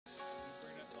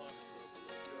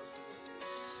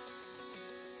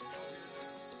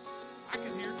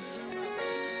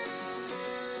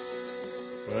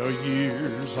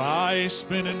Years I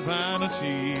spent in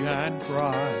vanity and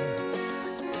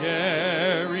pride,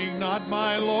 caring not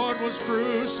my Lord was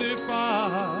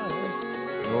crucified,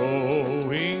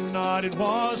 knowing not it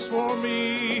was for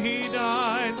me He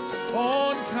died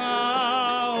on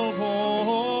Calvary.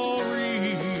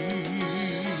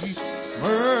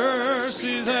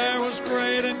 Mercy there was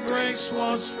great and grace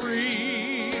was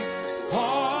free,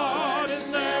 pardon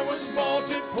there was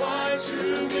multiplied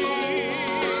to me.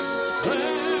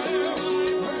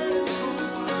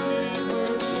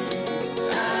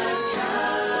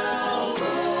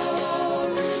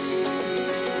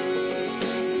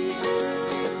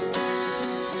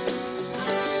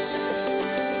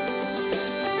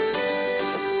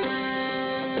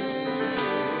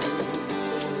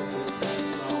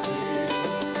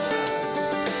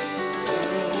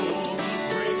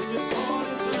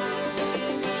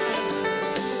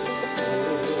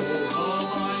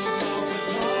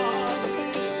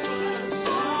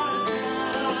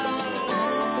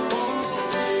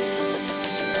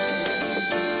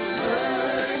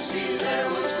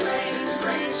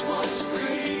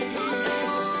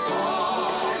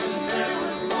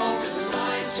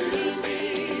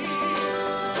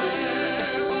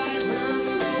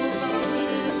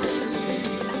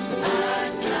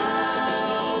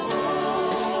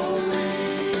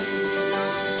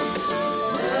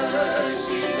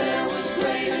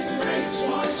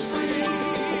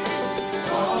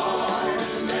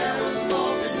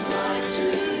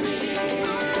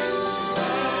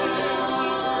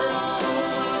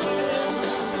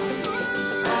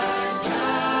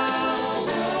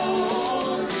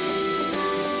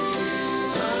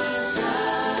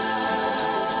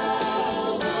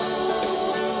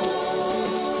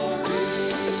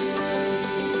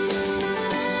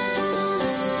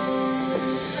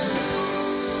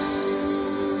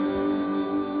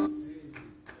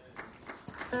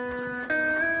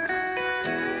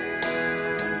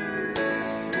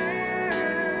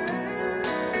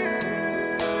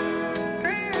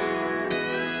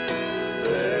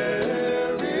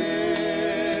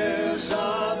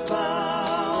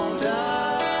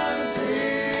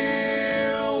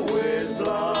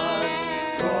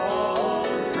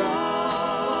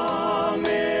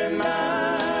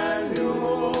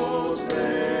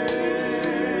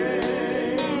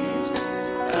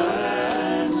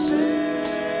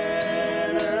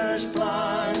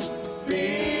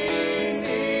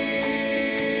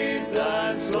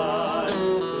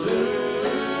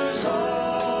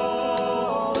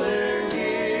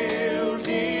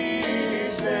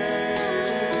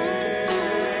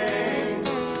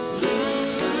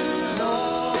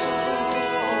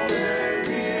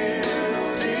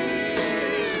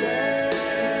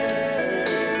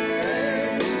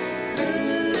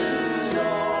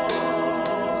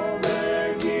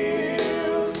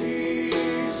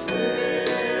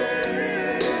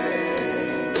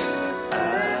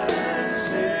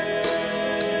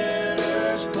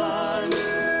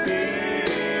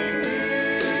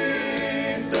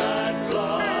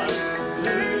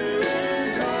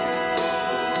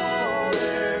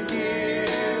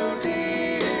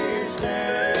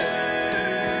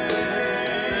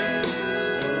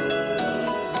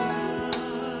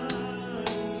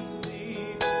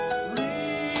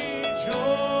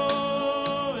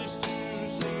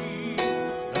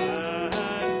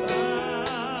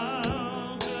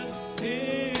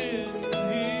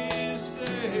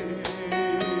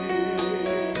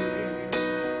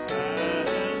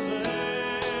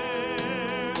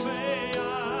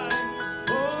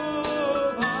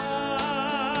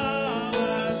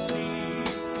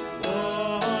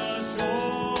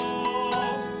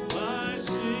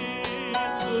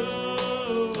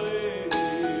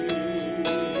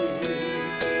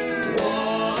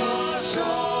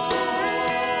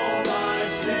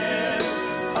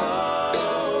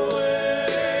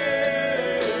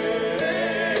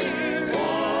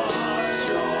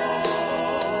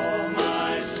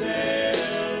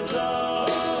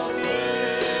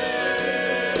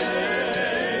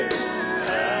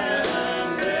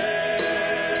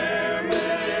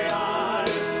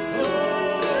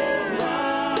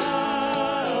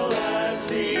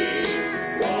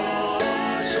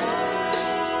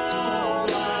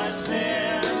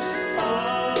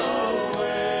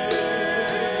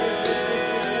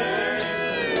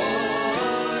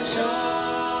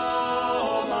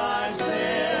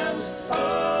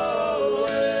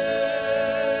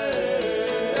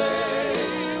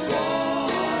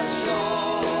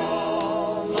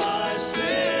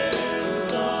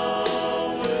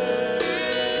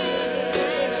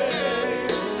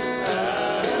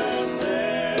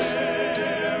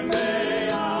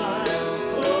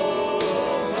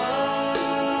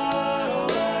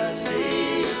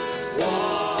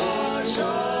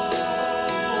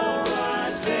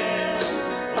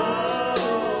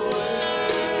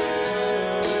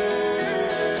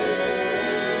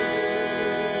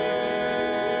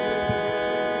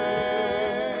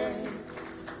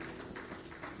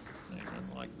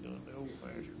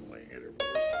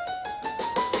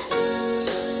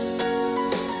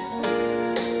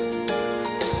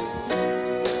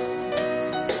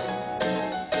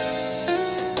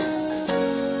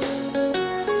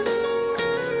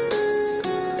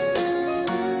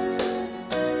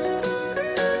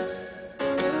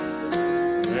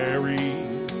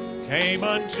 came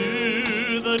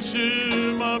unto the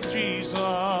tomb of Jesus.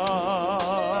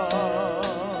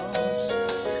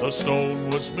 The stone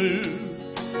was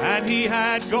moved, and he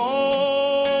had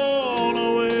gone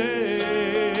away.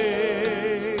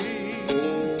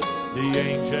 The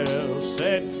angel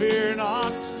said, "Fear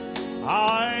not,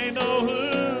 I know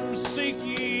whom seek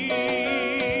ye."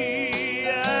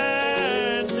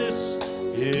 And this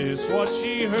is what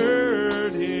she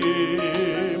heard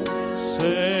him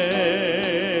say.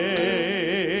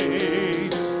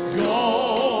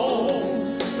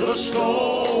 Gone, the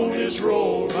stone is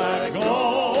rolled back,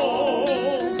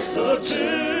 gone, the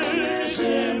tomb is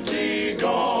empty,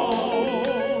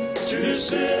 gone, to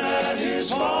sit at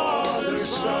his Father's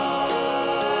side.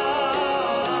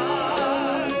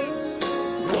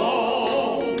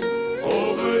 Gone,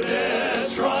 over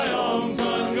death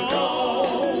triumphant,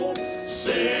 gone,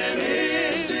 sin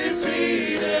is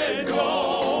defeated,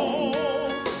 gone,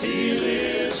 he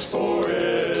lives forevermore.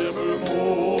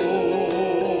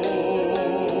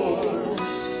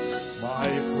 My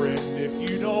friend, if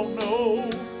you don't know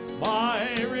my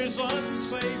risen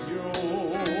Savior,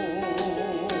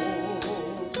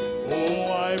 oh,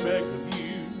 I beg of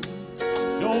you,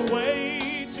 don't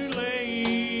wait too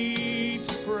late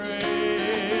to pray.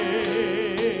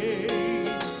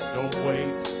 Don't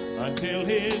wait until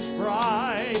his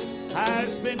bride has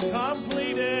been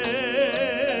completed.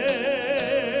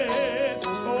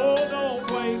 Oh, don't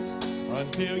wait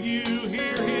until you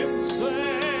hear him say,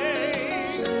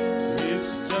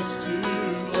 "It's just too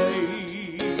late."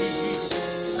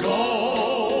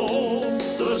 Gone,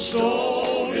 the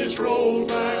stone is rolled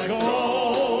back,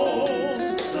 gone,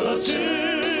 the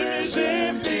tomb is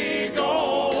empty,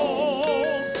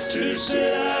 gone, to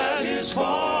sit at his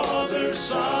Father's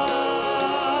side.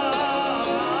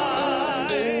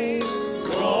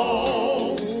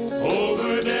 Gone,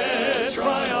 over death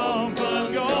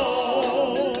triumphant,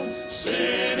 gone,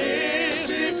 sin is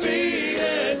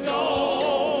defeated,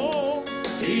 gone,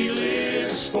 he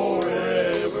lives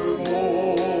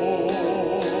forevermore.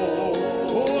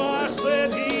 Oh, I said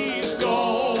he's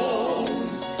gone,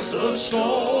 the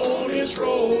stone is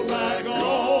rolled back,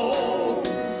 gone,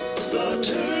 the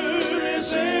tomb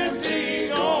is empty,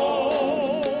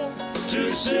 gone, to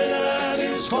sit at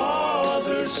his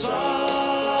Father's side.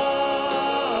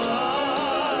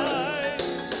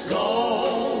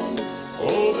 Gone,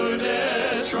 over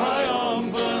death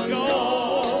triumphant,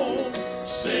 gone,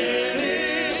 sin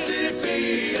is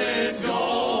defeated,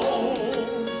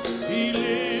 gone, he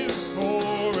lives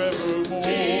forevermore.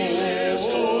 He lives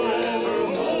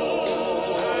forevermore.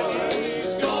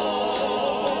 He's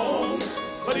gone,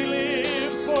 but he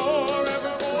lives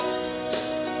forevermore.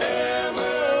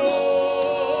 Evermore.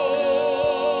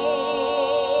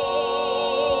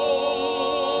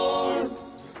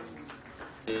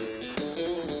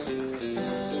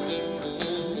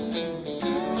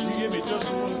 You give me just a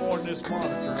little more than this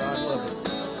monitor, I'd love it.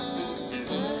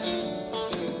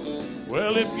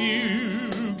 Well, if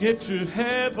you get to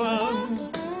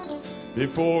heaven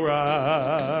before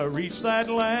I reach that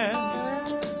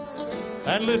land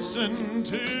and listen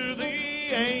to the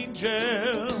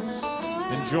angels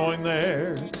and join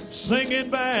their singing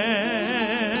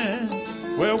band,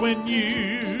 well, when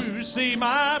you see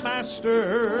my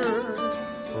master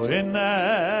in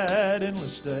that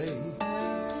endless day,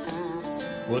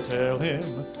 well, tell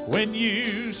him when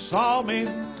you saw me,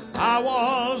 I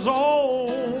was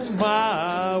on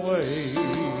my way.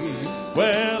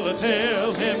 Well,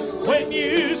 tell him when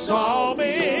you saw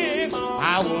me,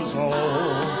 I was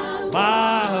on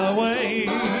my way.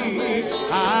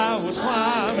 I was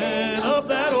climbing up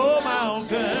that old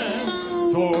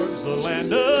mountain towards the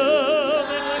land of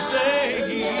endless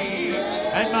day,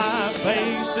 and my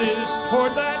face is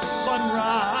toward that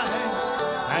sunrise,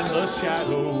 and the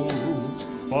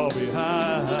shadows fall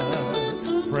behind.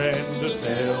 Friend, to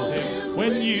tell him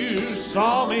when you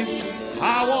saw me,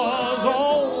 I was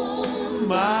on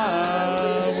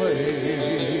my way.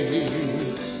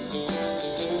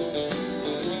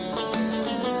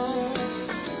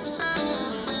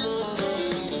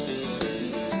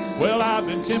 Well, I've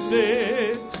been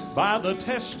tempted by the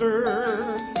tester,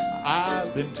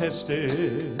 I've been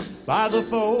tested by the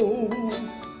foe.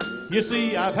 You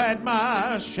see, I've had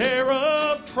my share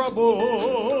of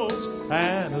troubles,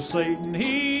 and Satan,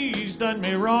 he's done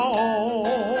me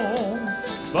wrong.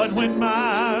 But when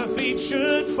my feet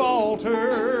should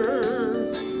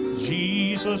falter,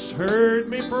 Jesus heard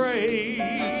me pray.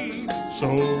 So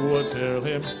tell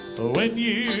him when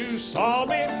you saw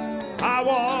me, I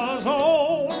was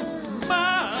on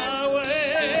my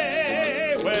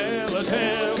way. Well,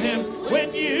 tell him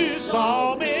when you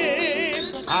saw me,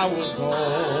 I was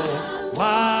on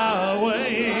my way.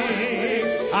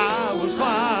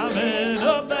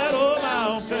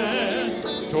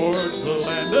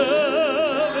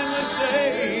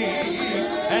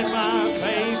 and my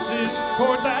face is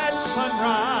toward that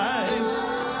sunrise,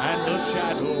 and the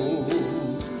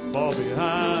shadows fall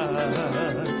behind.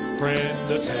 Friend,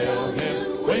 to tell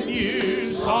him when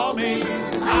you saw me,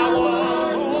 I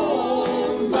was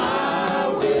on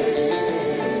my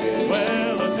way.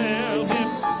 Well, tell him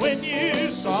when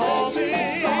you saw me,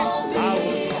 I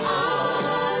was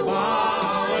on my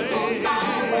way. I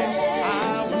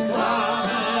was climbing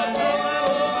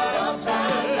a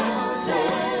mountain, the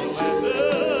weather in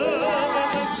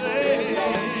the day,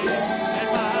 and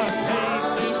my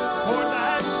face is toward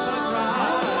that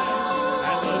sunrise,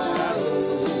 and the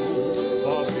shadows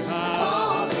fall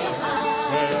behind.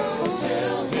 Well,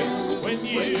 tell him when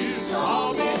you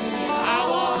saw me, I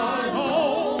was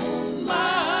on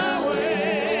my way.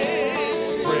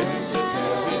 Friends, to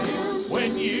tell him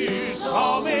when you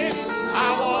saw me, I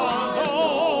was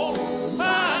on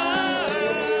my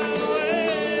way.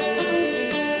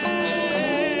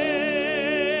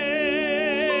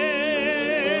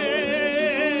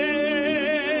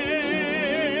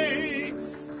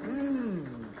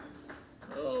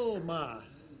 Oh, my.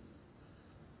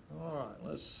 All right,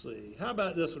 let's see. How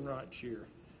about this one right here?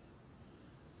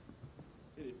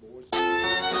 Hit it, boys.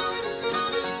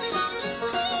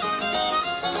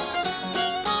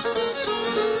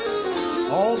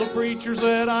 All the preachers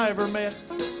that I ever met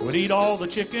would eat all the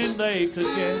chicken they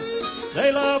could get.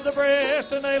 They love the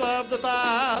breast and they love the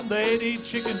thigh. They'd eat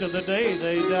chicken till the day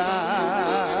they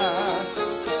die.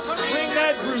 Ring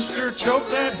that rooster, choke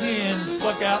that hen,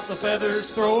 pluck out the feathers,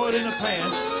 throw it in a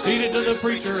pan, feed it to the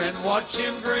preacher and watch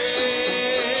him grin.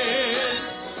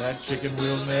 That chicken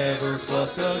will never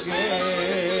cluck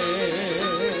again.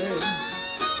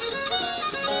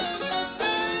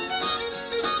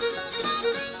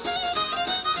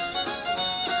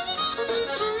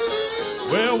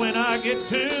 Well, when I get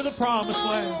to the promised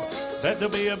land, bet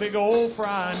there'll be a big old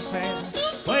frying pan,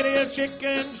 plenty of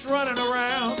chickens running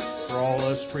around for all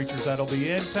us preachers that'll be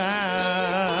in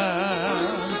town.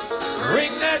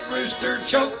 Ring that rooster,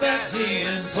 choke that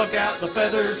hen, pluck out the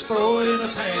feathers, throw it in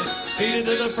a pan, feed it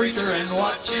to the preacher and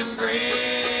watch him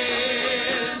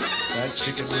grin. That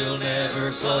chicken will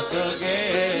never cluck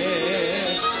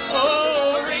again.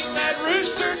 Oh, ring that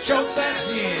rooster, choke that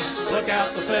hen, pluck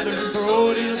out the feathers and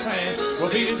throw it in a pan,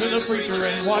 we'll feed it to the preacher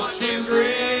and watch him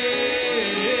grin.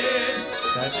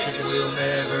 That chicken will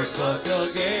never cluck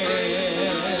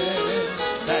again.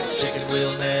 That chicken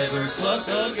will never cluck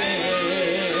again.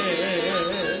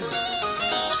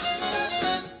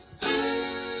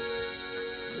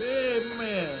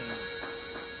 Amen.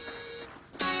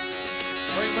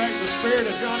 Bring back the spirit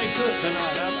of Johnny Cook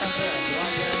tonight. How about that? You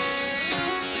like that?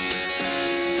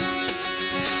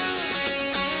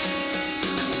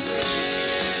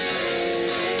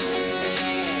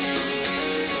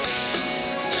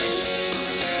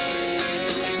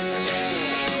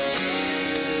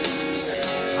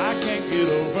 I can't get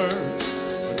over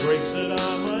the grace that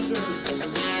I'm under.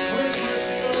 When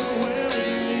mercy overwhelms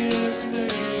me every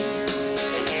day.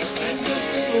 And just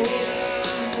to know that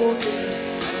I'm forgiven,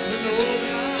 to know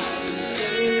that I'm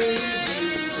saved.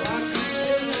 So I can't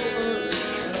get over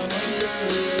that I'm under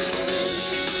grace.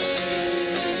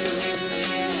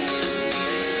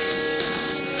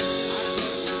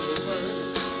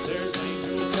 There's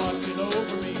angels watching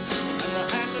over me, and the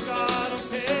hand of God will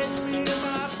catch me in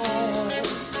my fall.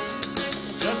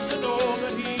 Just to know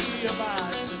that He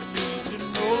abides with me, to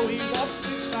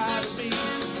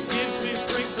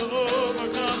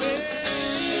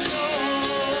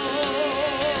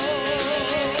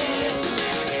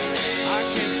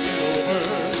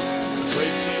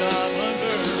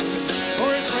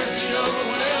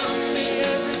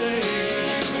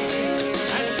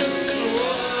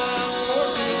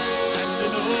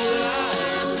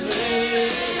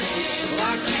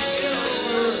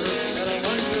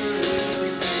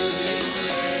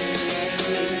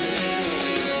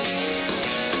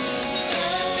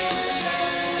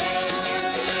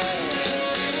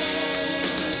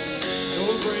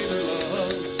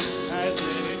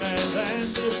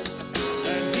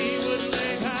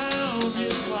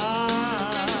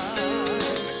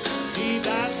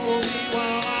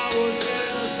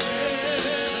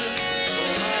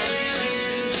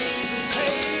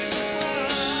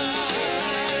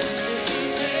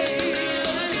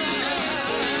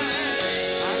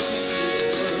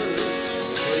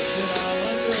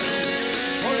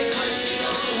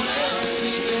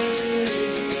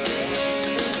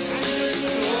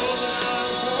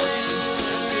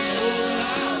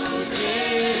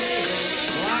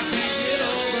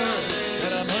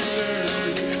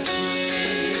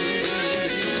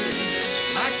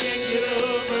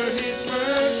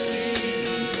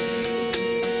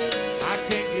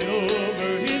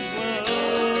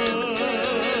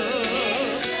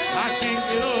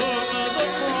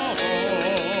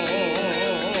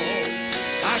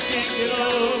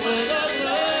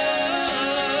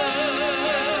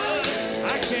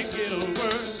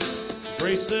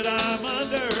grace that I'm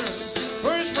under,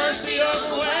 for His mercy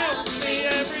overwhelms me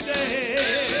every day.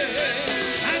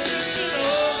 And just to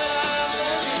know that I'm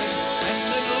forgiven, and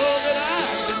to know that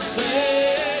I've been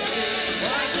saved, well,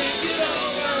 I can't get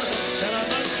over that I'm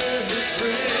under His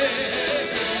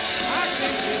grace. I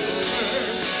can't get over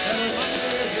that I'm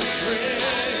under His grace.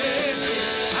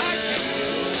 I can't get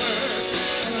over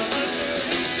that I'm under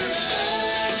His grace.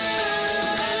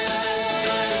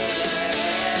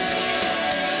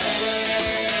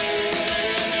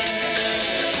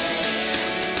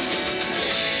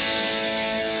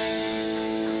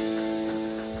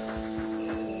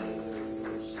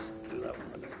 Do that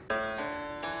one again.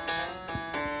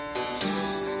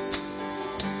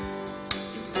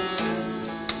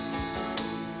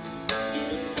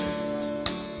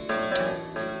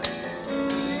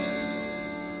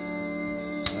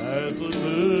 As a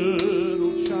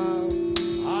little child,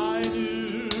 I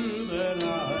knew that I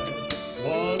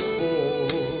was born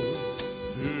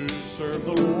to serve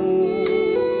the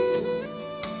Lord.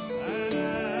 And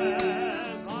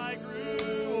as I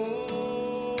grew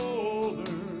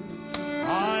older,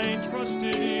 I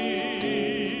trusted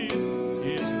in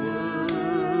His word.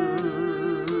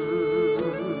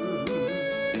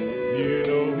 You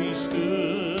know He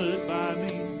stood by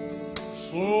me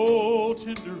so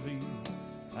tenderly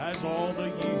as all the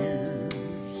years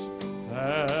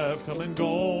have come and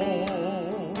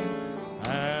gone,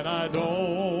 and I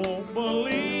don't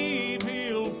believe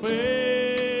He'll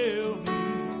fail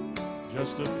me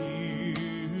just a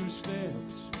few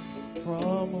steps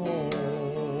from home.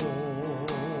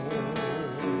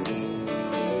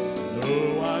 No,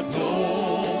 I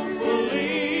don't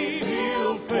believe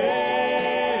He'll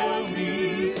fail me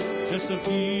just a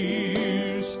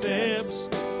few steps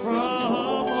from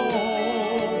home.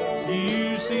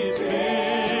 You see, it's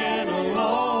been a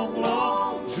long,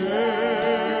 long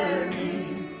journey,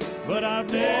 but I've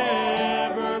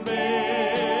never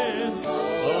been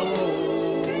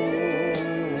alone.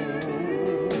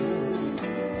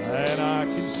 And I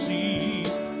can see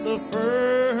the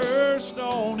first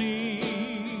dawning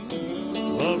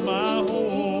of my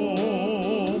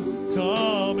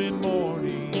homecoming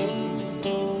morning,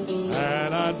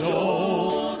 and I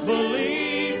don't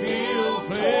believe He'll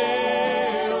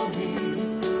fail me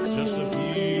just a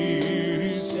few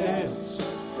steps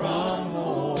from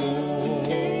home.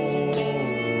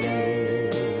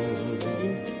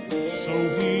 So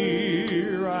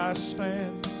here I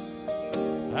stand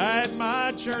at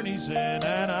my journey's end,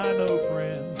 and I know,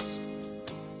 friends,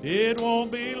 it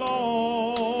won't be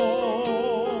long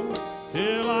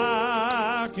till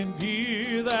I can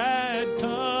hear that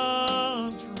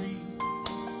country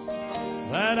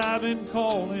that I've been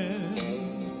calling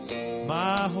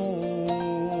my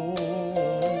home.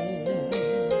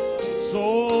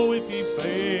 So if He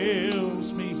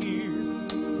fails me here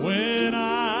when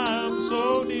I'm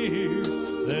so near,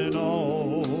 then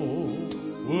all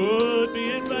would be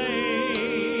in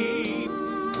vain.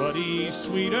 But He's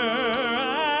sweeter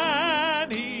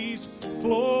and He's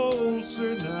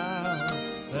closer now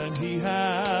than He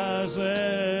has ever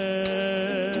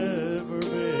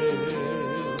been.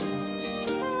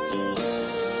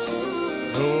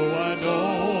 No, I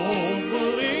don't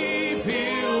believe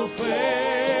He'll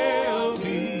fail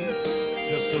me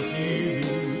just a few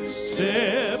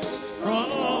steps from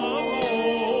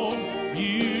home.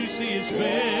 You see, it's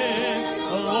been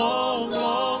a long,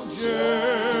 long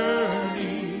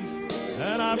journey,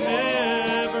 and I've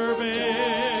never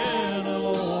been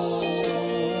alone.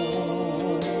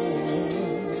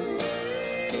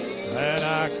 And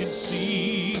I can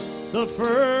see the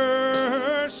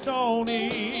first dawning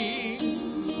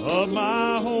of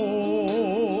my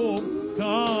homecoming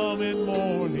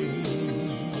morning,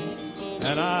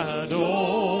 and I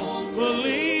don't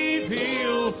believe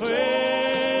He'll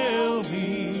fail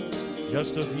me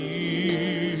just a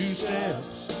few steps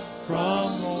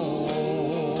from home.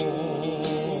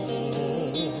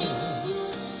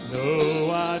 No,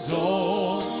 I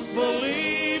don't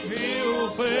believe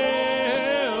He'll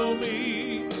fail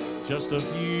me just a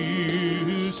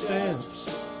few steps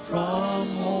from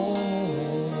home.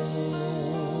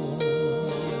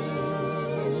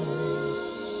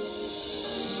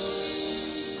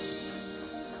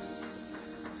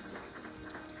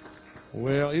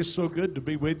 Well, it's so good to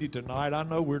be with you tonight. I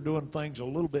know we're doing things a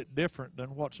little bit different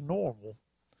than what's normal,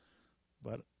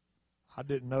 but I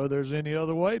didn't know there's any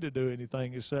other way to do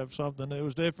anything except something that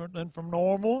was different than from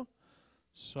normal.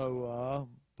 So,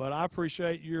 but I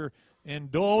appreciate your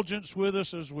indulgence with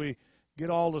us as we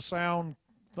get all the sound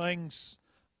things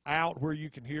out where you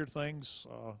can hear things.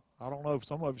 I don't know if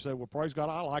some of you say, well, praise God,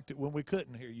 I liked it when we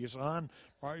couldn't hear you, son.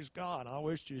 Praise God. I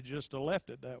wish you just left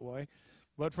it that way.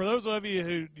 But for those of you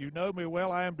who you know me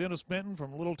well, I am Dennis Benton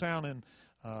from a little town in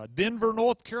Denver,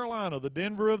 North Carolina, the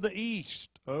Denver of the East,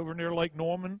 over near Lake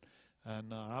Norman.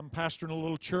 And I'm pastoring a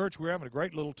little church. We're having a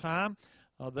great little time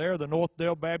there, the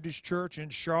Northdale Baptist Church in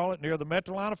Charlotte, near the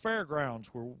Metrolina Fairgrounds.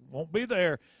 We won't be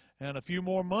there in a few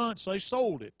more months. They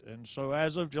sold it. And so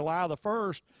as of July the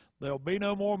 1st, there'll be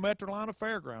no more Metrolina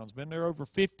Fairgrounds. Been there over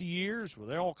 50 years with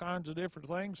all kinds of different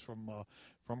things,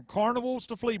 from carnivals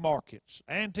to flea markets,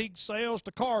 antique sales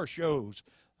to car shows.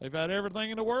 They've had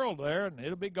everything in the world there, and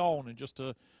it'll be gone in just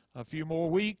a few more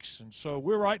weeks. And so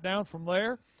we're right down from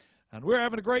there, and we're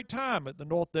having a great time at the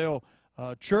Northdale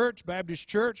Church, Baptist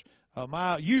Church.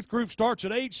 My youth group starts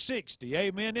at age 60.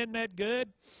 Amen. Isn't that good?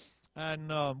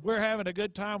 And we're having a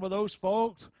good time with those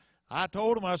folks. I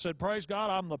told them, I said, praise God,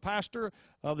 I'm the pastor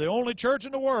of the only church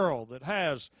in the world that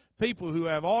has people who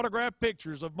have autographed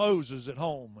pictures of Moses at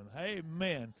home. And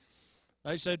amen.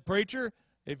 They said, preacher,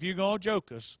 if you're going to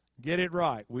joke us, get it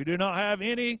right. We do not have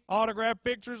any autographed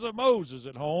pictures of Moses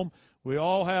at home. We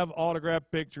all have autographed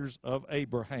pictures of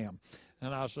Abraham.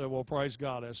 And I said, well, praise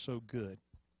God, that's so good.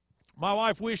 My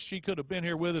wife wished she could have been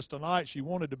here with us tonight. She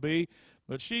wanted to be,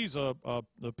 but she's the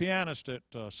pianist at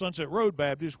Sunset Road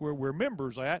Baptist, where we're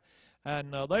members at,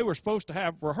 and they were supposed to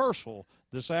have rehearsal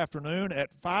this afternoon at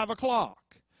 5 o'clock.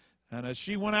 And as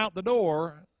she went out the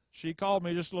door, she called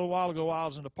me just a little while ago while I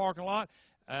was in the parking lot,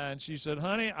 and she said,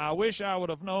 honey, I wish I would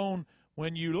have known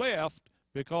when you left,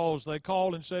 because they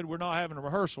called and said we're not having a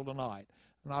rehearsal tonight.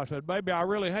 And I said, baby, I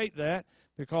really hate that,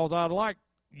 because I'd like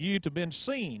you to been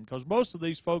seen, because most of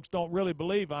these folks don't really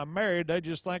believe I'm married. They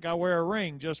just think I wear a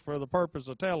ring just for the purpose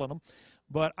of telling them.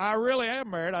 But I really am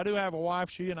married. I do have a wife.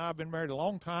 She and I have been married a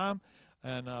long time.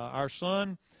 And our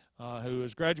son, who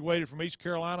has graduated from East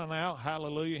Carolina now,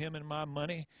 hallelujah, him and my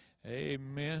money,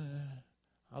 amen.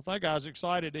 I think I was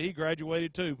excited that he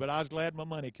graduated too, but I was glad my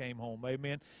money came home,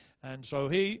 amen. And so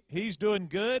he's doing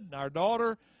good. Our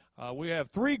daughter, we have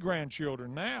 3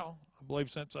 grandchildren now, I believe,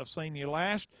 since I've seen you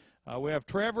last. We have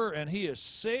Trevor, and he is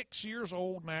 6 years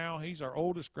old now. He's our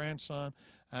oldest grandson.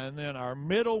 And then our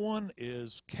middle one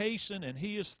is Kason, and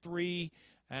he is 3.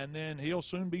 And then he'll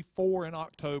soon be 4 in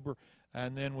October.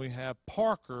 And then we have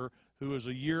Parker, who is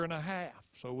a year and a half.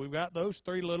 So we've got those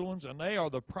 3 little ones, and they are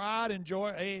the pride and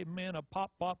joy, amen, of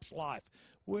Pop-Pop's life.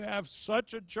 We have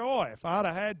such a joy. If I'd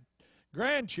have had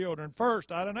grandchildren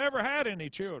first, I'd have never had any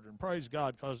children, praise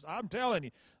God, because I'm telling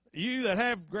you, you that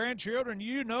have grandchildren,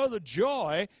 you know the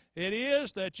joy it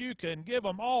is that you can give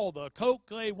them all the Coke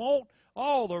they want,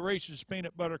 all the Reese's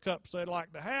peanut butter cups they'd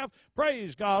like to have,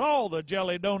 praise God, all the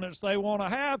jelly donuts they want to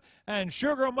have, and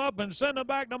sugar them up and send them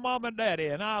back to Mom and Daddy,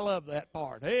 and I love that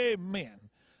part. Amen.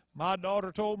 My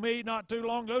daughter told me not too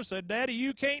long ago, said, Daddy,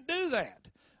 you can't do that.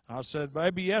 I said,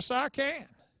 baby, yes, I can.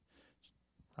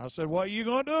 I said, what are you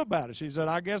going to do about it? She said,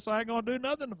 I guess I ain't going to do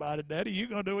nothing about it, Daddy. You're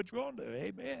going to do what you're going to do.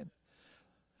 Amen.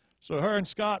 So her and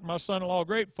Scott, my son-in-law,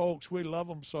 great folks. We love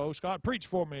them so. Scott preached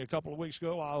for me a couple of weeks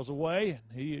ago while I was away.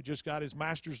 He had just got his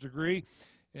master's degree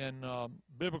in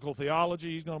biblical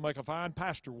theology. He's going to make a fine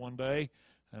pastor one day,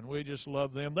 and we just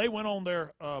love them. They went on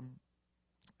their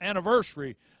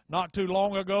anniversary not too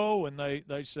long ago, and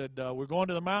they said, we're going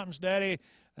to the mountains, Daddy,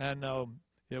 and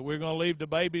yeah, we're going to leave the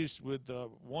babies with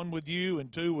 1 with you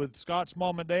and 2 with Scott's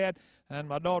mom and dad. And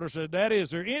my daughter said, Daddy, is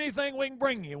there anything we can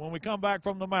bring you when we come back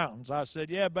from the mountains? I said,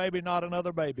 yeah, baby, not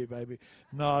another baby, baby.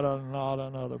 Not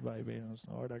another baby.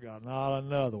 Lord, I got not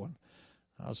another one.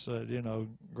 I said, you know,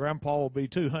 Grandpa will be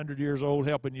 200 years old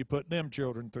helping you put them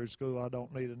children through school. I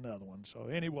don't need another one. So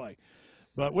anyway,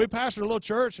 but we pastor a little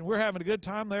church, and we're having a good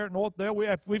time there at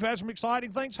Northdale. We've had some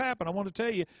exciting things happen. I want to tell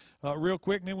you real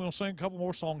quick, and then we'll sing a couple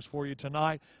more songs for you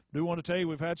tonight. I do want to tell you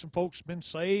we've had some folks been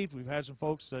saved. We've had some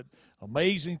folks that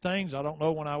amazing things. I don't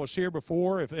know when I was here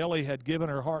before if Ellie had given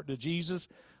her heart to Jesus.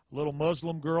 A little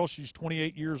Muslim girl, she's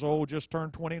 28 years old, just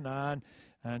turned 29,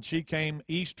 and she came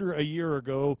Easter a year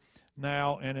ago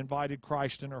now and invited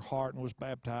Christ in her heart and was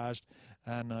baptized.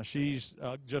 And she's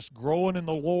just growing in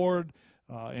the Lord.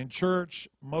 In church,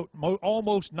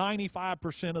 almost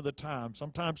 95% of the time.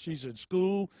 Sometimes she's in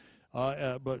school,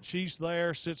 but she's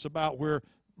there, sits about where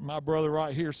my brother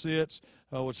right here sits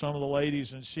with some of the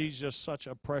ladies, and she's just such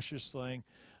a precious thing.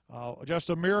 Just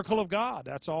a miracle of God.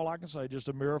 That's all I can say, just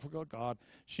a miracle of God.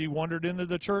 She wandered into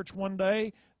the church one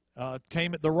day,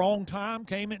 came at the wrong time,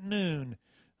 came at noon.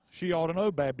 She ought to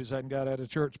know Baptists hadn't got out of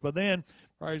church. But then,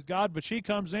 praise God, but she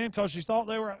comes in because she thought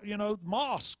they were, you know,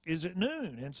 mosque is at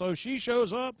noon. And so she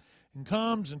shows up and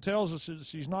comes and tells us that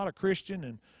she's not a Christian.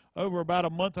 And over about a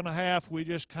month and a half, we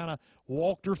just kind of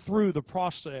walked her through the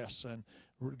process and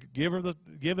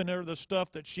giving her the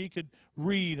stuff that she could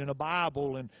read in a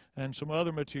Bible and some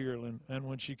other material. And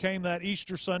when she came that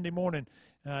Easter Sunday morning,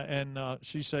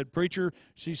 she said, "Preacher,"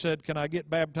 she said, "can I get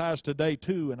baptized today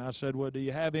too?" And I said, "Well, do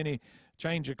you have any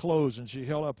change of clothes?" And she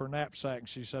held up her knapsack and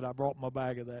she said, "I brought my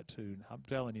bag of that too." And I'm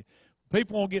telling you,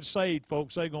 people won't get saved,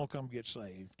 folks. They're going to come get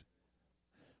saved.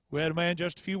 We had a man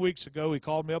just a few weeks ago. He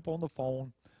called me up on the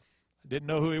phone. I didn't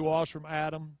know who he was from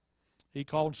Adam. He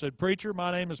called and said, "Preacher,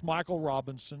 my name is Michael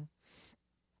Robinson."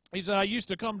 He said, "I used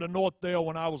to come to Northdale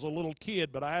when I was a little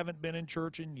kid, but I haven't been in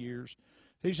church in years."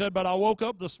 He said, "But I woke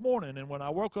up this morning, and when I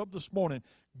woke up this morning,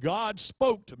 God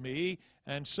spoke to me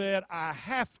and said, I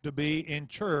have to be in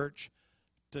church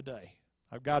today.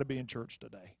 I've got to be in church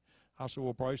today." I said,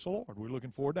 "Well, praise the Lord. We're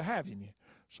looking forward to having you."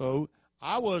 So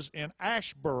I was in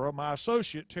Asheboro. My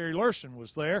associate, Terry Lurson,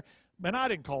 was there. And I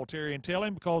didn't call Terry and tell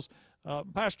him because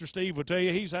Pastor Steve will tell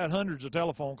you he's had hundreds of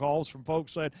telephone calls from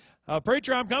folks that said,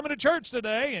 "Preacher, I'm coming to church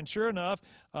today." And sure enough,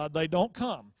 they don't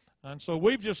come. And so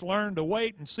we've just learned to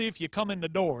wait and see if you come in the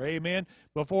door, amen,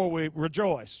 before we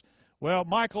rejoice. Well,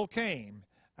 Michael came,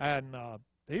 and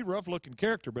he's a rough-looking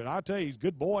character, but I tell you, he's a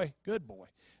good boy, good boy.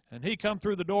 And he come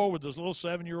through the door with his little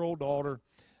 7-year-old daughter,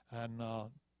 and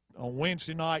on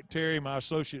Wednesday night, Terry, my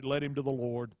associate, led him to the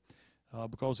Lord.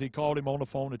 Because he called him on the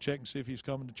phone to check and see if he's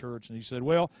coming to church. And he said,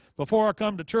 "Well, before I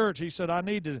come to church," he said, I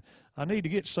need to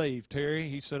get saved, Terry."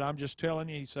 He said, "I'm just telling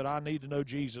you," he said, "I need to know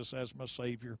Jesus as my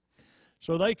Savior."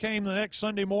 So they came the next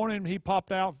Sunday morning. He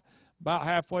popped out about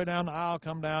halfway down the aisle,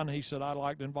 come down, and he said, "I'd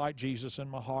like to invite Jesus in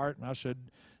my heart." And I said,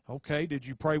 "Okay, did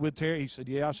you pray with Terry?" He said,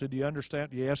 "Yeah." I said, "Do you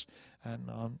understand?" "Yes."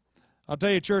 And I'll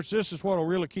tell you, church, this is what will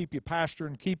really keep you pastor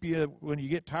and keep you when you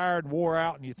get tired and wore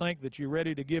out and you think that you're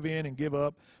ready to give in and give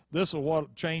up. This is what will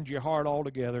change your heart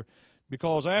altogether.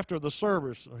 Because after the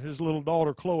service, his little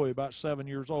daughter, Chloe, about 7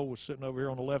 years old, was sitting over here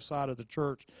on the left side of the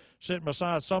church, sitting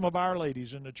beside some of our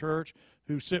ladies in the church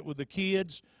who sit with the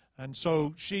kids. And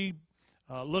so she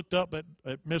looked up at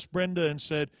Miss Brenda and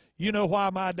said, "You know why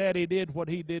my daddy did what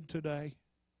he did today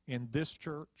in this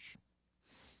church?"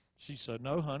 She said,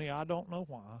 "No, honey, I don't know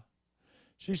why."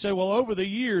 She said, "Well, over the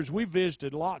years, we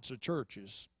visited lots of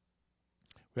churches.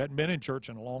 We hadn't been in church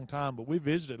in a long time, but we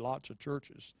visited lots of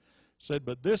churches." Said,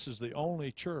 "But this is the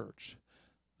only church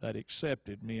that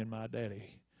accepted me and my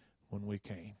daddy when we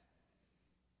came."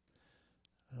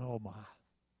 Oh, my.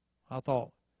 I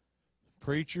thought,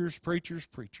 preachers.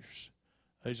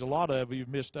 There's a lot of you who've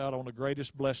missed out on the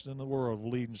greatest blessing in the world of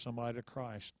leading somebody to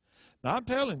Christ. Now, I'm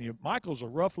telling you, Michael's a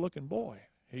rough-looking boy.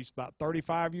 He's about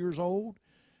 35 years old.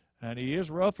 And he is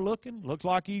rough-looking. Looks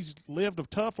like he's lived a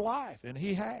tough life, and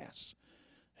he has.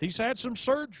 He's had some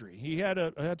surgery. He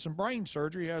had some brain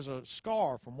surgery. He has a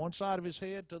scar from one side of his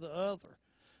head to the other.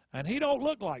 And he don't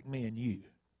look like me and you.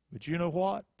 But you know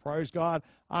what? Praise God,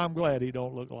 I'm glad he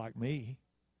don't look like me.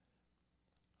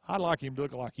 I'd like him to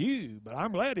look like you, but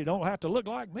I'm glad he don't have to look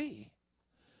like me.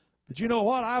 But you know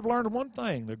what? I've learned one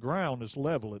thing. The ground is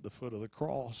level at the foot of the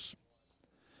cross.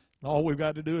 And all we've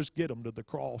got to do is get them to the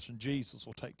cross, and Jesus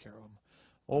will take care of them.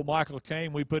 Old Michael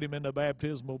came. We put him in the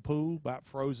baptismal pool, about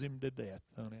froze him to death.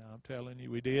 Honey, I'm telling you,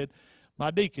 we did.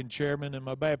 My deacon chairman and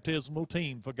my baptismal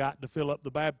team forgot to fill up the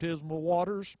baptismal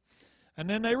waters, and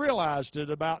then they realized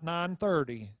at about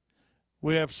 9:30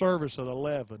 we have service at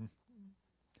 11.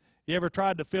 You ever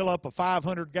tried to fill up a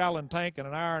 500-gallon tank in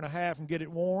an hour and a half and get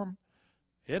it warm?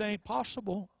 It ain't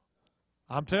possible.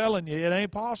 I'm telling you, it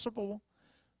ain't possible.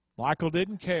 Michael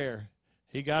didn't care.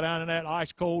 He got down in that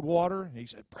ice-cold water, and he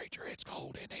said, "Preacher, it's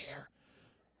cold in here."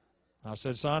 I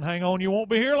said, "Son, hang on, you won't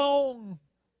be here long."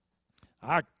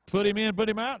 I put him in, put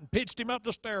him out, and pitched him up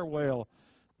the stairwell.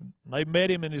 They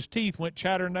met him, and his teeth went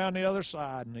chattering down the other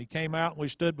side. And he came out, and we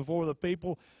stood before the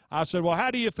people. I said, "Well, how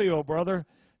do you feel, brother?"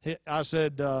 I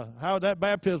said, "How that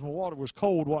baptismal water was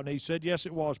cold, wasn't it?" He said, "Yes,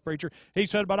 it was, preacher." He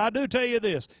said, "But I do tell you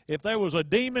this, if there was a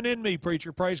demon in me,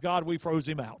 preacher, praise God, we froze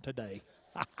him out today."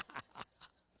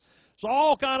 So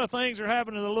all kind of things are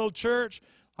happening in the little church.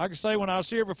 Like I say, when I was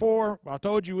here before, I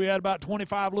told you we had about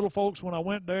 25 little folks when I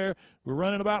went there. We're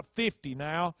running about 50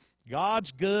 now.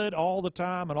 God's good all the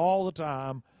time, and all the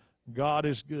time, God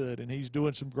is good, and He's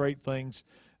doing some great things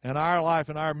in our life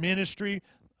and our ministry.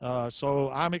 So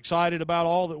I'm excited about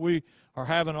all that we are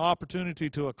having an opportunity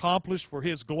to accomplish for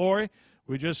His glory.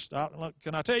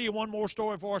 Can I tell you one more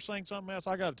story before I sing something else?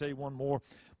 I got to tell you one more.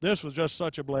 This was just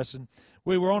such a blessing.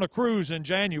 We were on a cruise in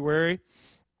January.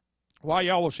 While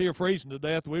y'all was here freezing to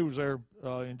death, we was there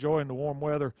enjoying the warm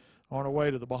weather on our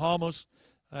way to the Bahamas.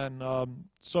 And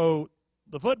so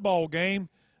the football game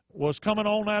was coming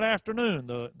on that afternoon.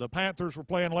 The Panthers were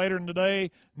playing later in the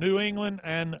day. New England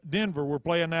and Denver were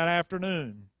playing that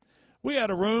afternoon. We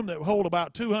had a room that would hold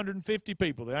about 250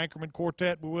 people. The Anchorman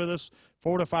Quartet were with us,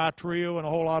 4-5 Trio, and a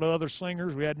whole lot of other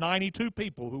singers. We had 92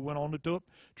 people who went on the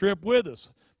trip with us.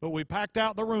 But we packed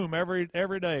out the room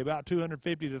every day, about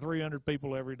 250 to 300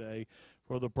 people every day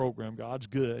for the program. God's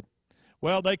good.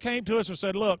 Well, they came to us and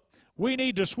said, look, we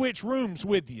need to switch rooms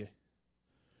with you.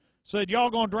 Said, y'all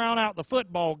going to drown out the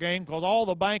football game because all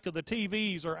the bank of the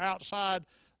TVs are outside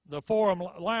the Forum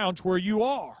Lounge where you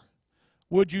are.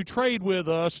 Would you trade with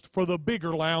us for the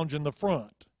bigger lounge in the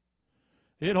front?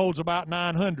 It holds about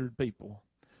 900 people.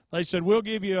 They said, we'll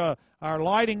give you our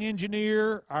lighting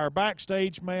engineer, our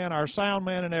backstage man, our sound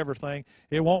man, and everything.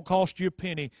 It won't cost you a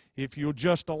penny if you'll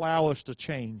just allow us to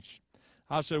change.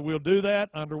 I said, we'll do that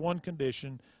under one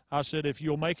condition. I said, if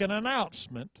you'll make an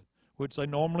announcement, which they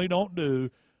normally don't do,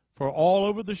 for all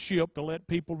over the ship to let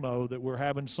people know that we're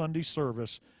having Sunday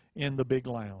service in the big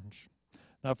lounge.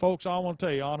 Now, folks, I want to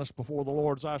tell you, honest before the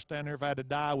Lord, as I stand here, if I had to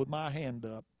die with my hand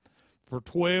up, for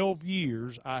 12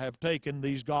 years I have taken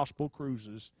these gospel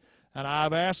cruises, and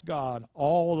I've asked God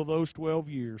all of those 12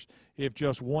 years if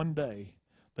just one day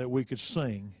that we could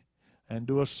sing and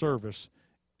do a service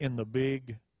in the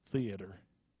big theater.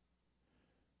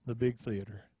 The big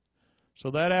theater. So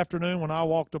that afternoon when I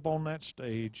walked up on that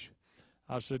stage,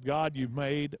 I said, God, you've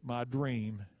made my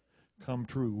dream come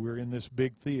true. We're in this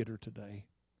big theater today.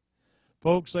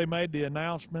 Folks, they made the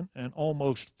announcement, and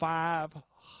almost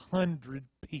 500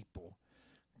 people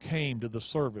came to the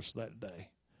service that day.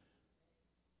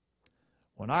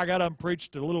 When I got up and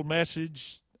preached a little message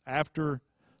after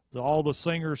all the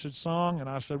singers had sung, and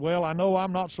I said, well, I know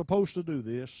I'm not supposed to do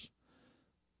this,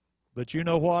 but you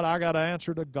know what? I got to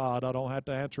answer to God. I don't have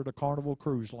to answer to Carnival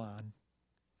Cruise Line.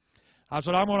 I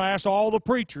said, I'm going to ask all the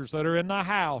preachers that are in the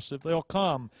house if they'll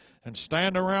come and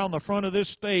stand around the front of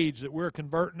this stage that we're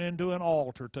converting into an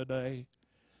altar today.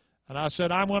 And I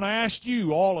said, I'm going to ask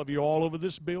you, all of you, all over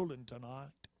this building tonight,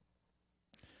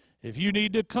 if you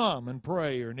need to come and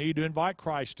pray or need to invite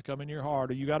Christ to come in your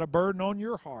heart, or you got a burden on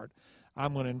your heart,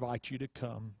 I'm going to invite you to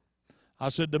come. I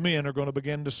said, the men are going to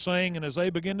begin to sing, and as they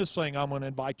begin to sing, I'm going to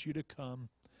invite you to come.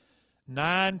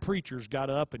 9 preachers got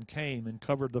up and came and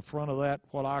covered the front of that,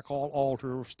 what I call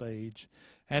altar or stage.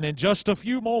 And in just a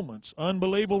few moments,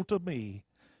 unbelievable to me,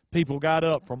 people got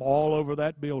up from all over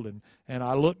that building. And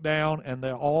I looked down, and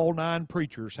all 9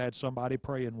 preachers had somebody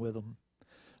praying with them.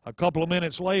 A couple of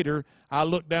minutes later, I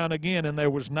looked down again, and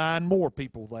there was 9 more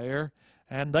people there,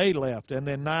 and they left. And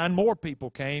then 9 more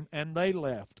people came, and they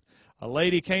left. A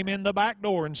lady came in the back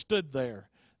door and stood there,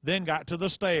 then got to the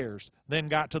stairs, then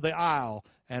got to the aisle,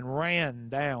 and ran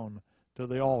down to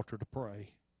the altar to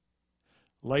pray.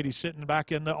 Lady sitting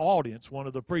back in the audience, one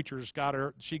of the preachers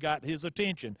she got his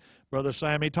attention, Brother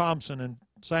Sammy Thompson, and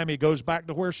Sammy goes back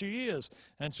to where she is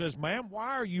and says, ma'am, why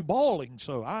are you bawling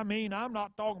so? I mean, I'm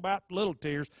not talking about little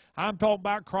tears. I'm talking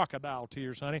about crocodile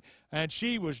tears, honey. And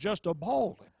she was just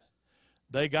a-bawling.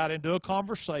 They got into a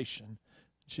conversation.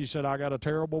 She said, I got a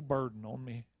terrible burden on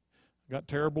me. I got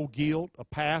terrible guilt, a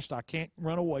past I can't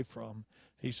run away from.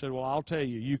 He said, well, I'll tell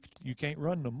you, you can't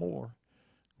run no more.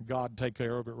 God take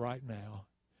care of it right now.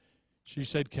 She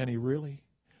said, can he really?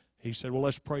 He said, well,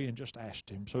 let's pray and just ask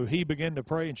him. So he began to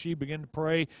pray, and she began to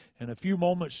pray. In a few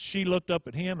moments, she looked up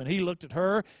at him, and he looked at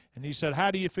her, and he said,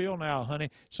 how do you feel now, honey?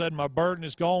 Said, my burden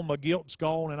is gone, my guilt's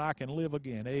gone, and I can live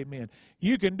again. Amen.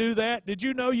 You can do that. Did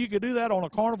you know you could do that on a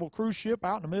Carnival cruise ship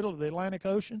out in the middle of the Atlantic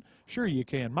Ocean? Sure you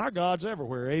can. My God's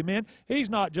everywhere. Amen. He's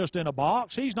not just in a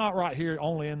box. He's not right here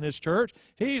only in this church.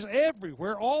 He's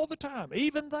everywhere all the time,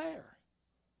 even there.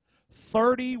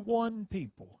 31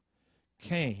 people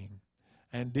came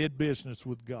and did business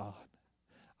with God.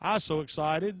 I was so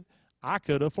excited, I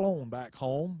could have flown back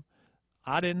home.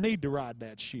 I didn't need to ride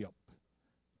that ship.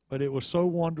 But it was so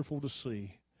wonderful to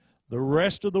see. The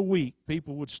rest of the week,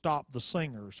 people would stop the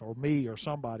singers or me or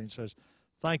somebody and says,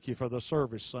 thank you for the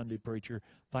service, Sunday preacher.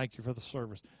 Thank you for the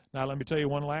service. Now, let me tell you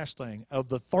one last thing. Of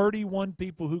the 31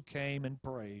 people who came and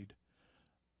prayed,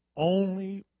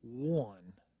 only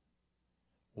one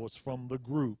was from the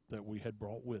group that we had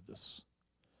brought with us.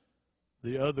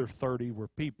 The other 30 were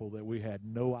people that we had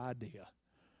no idea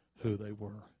who they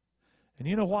were. And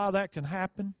you know why that can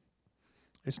happen?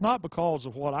 It's not because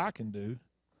of what I can do.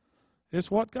 It's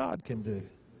what God can do.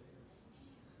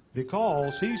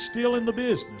 Because He's still in the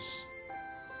business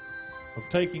of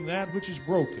taking that which is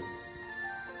broken,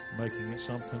 making it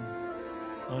something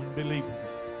unbelievable.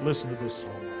 Listen to this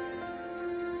song.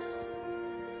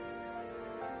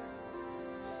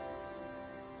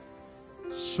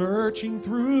 Searching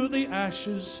through the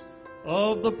ashes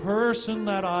of the person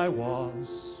that I was.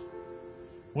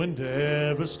 When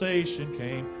devastation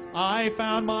came, I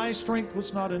found my strength was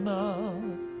not enough.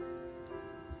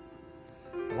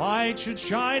 light should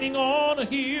shining on a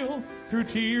hill. Through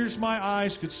tears my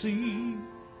eyes could see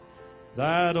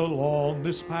that along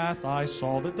this path I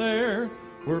saw that there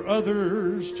were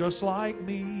others just like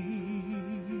me.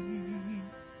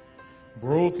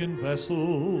 Broken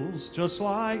vessels just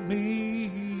like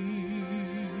me.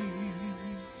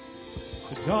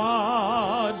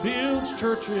 God builds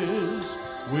churches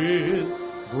with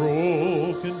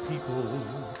broken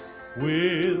people,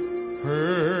 with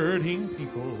hurting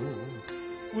people,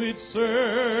 with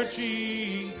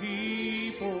searching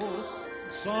people.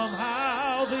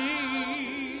 Somehow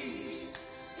these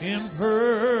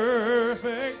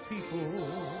imperfect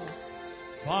people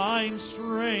find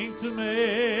strength to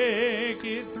make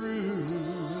it through,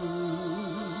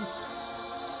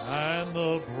 and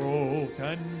the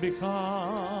broken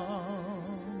become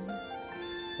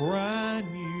brand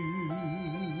new.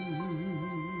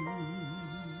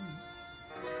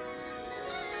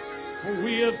 For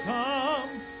we have come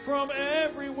from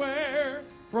everywhere,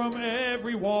 from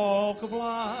every walk of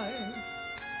life,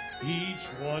 each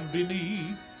one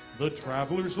beneath the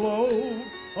traveler's load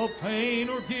of pain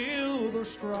or guilt or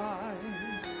strife.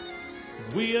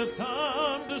 We have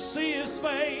come to see His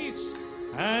face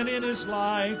and in His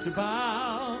light to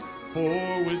bow,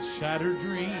 for with shattered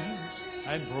dreams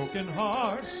and broken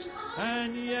hearts,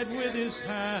 and yet with His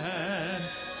hand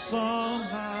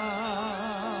somehow,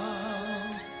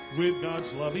 with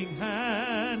God's loving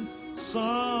hand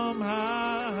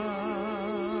somehow,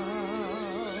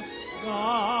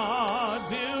 God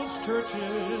builds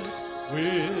churches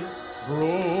with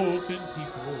broken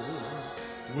people,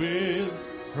 with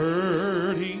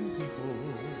hurting people,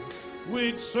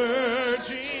 with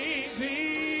searching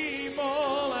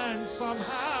people, and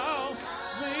somehow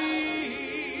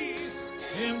these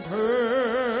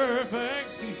imperfect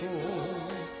people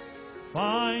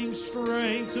find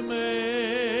strength to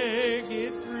make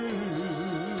it through,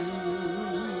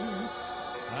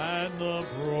 and the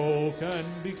broken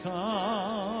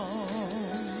become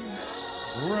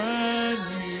brand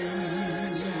new.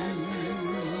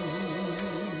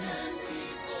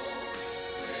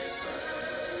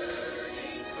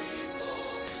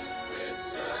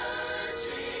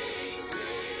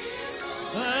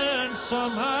 And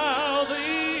somehow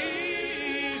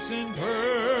these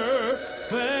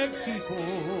imperfect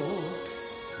people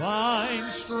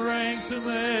find strength to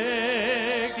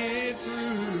make it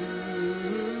through,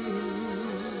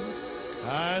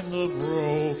 and the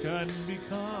broken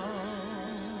become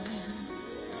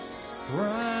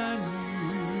brand new.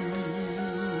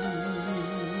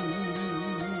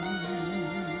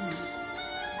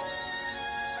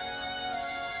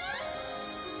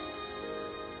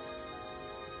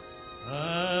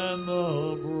 And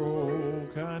the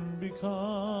broken become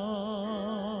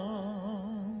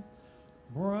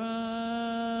brand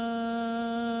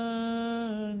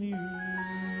new.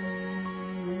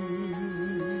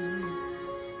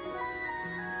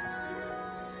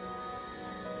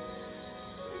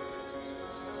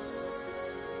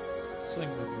 Sing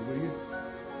with me, will you?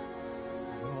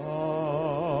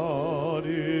 God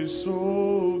is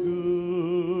so good.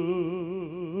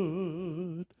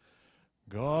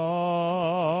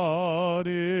 God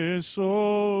is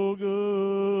so good.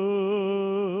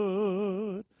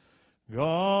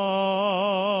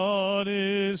 God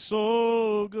is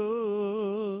so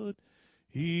good.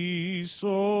 He's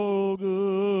so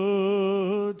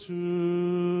good to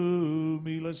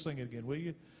me. Let's sing it again, will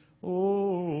you?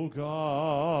 Oh,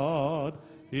 God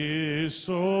is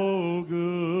so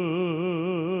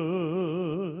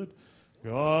good.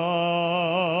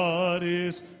 God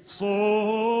is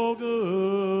so good.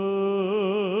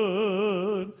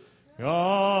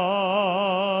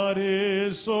 God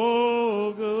is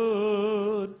so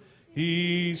good.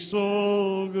 He's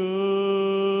so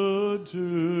good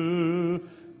to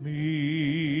me.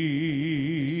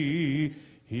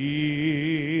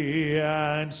 He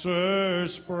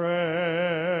answers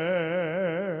prayer.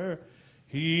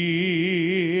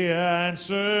 He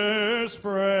answers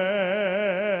prayer.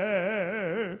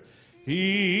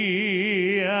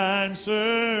 He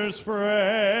answers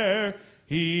prayer.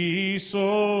 He's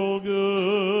so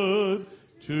good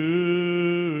to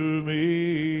me.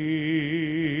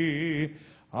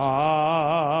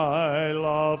 I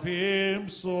love Him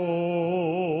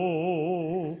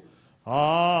so.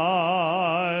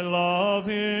 I love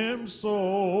Him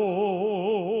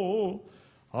so.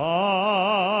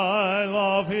 I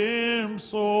love Him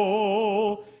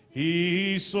so.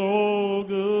 He's so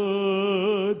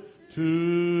good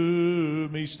to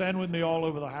me. Stand with me all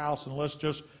over the house and let's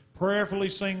just prayerfully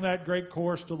sing that great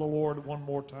chorus to the Lord one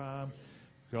more time.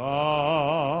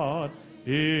 God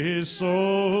is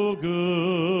so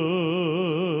good.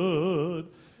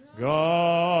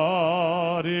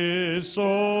 God is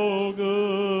so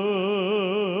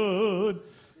good.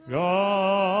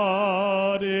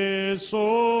 God is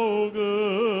so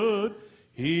good.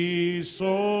 He's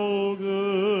so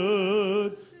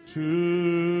good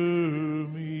to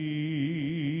me.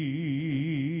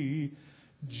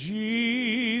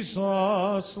 Jesus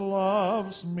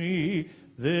loves me,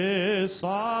 this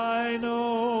I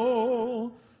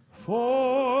know,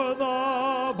 for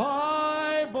the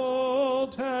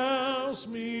Bible tells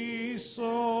me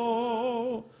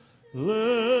so.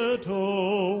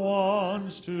 Little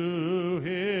ones to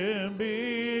Him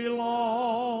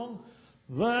belong.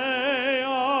 They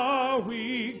are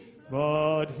weak,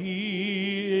 but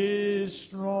He is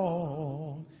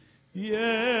strong.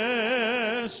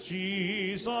 Yes,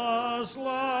 Jesus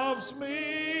loves me.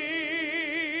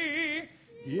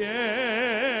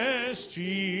 Yes,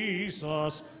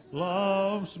 Jesus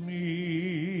loves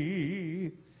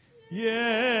me.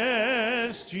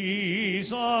 Yes,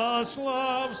 Jesus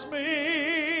loves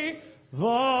me.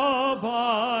 The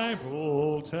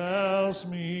Bible tells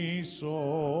me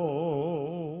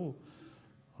so.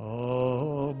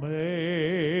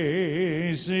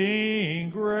 Amazing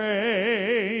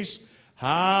grace,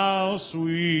 how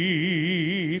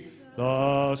sweet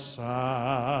the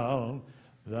sound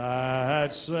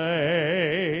that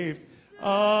saved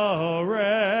a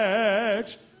wretch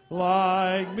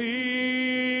like me.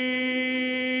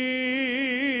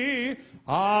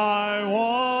 I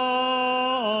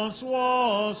once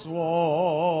was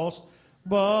lost,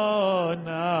 but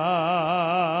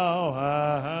now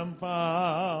am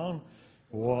found.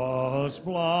 Was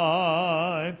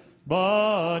blind,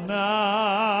 but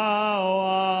now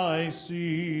I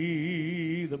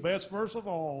see. The best verse of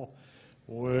all.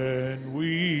 When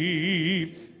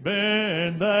we've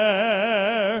been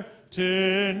there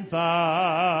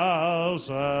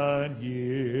 10,000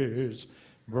 years,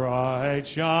 bright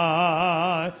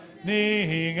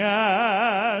shining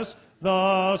as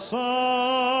the sun,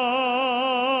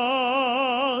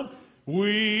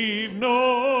 we've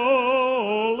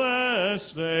no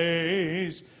less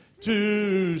days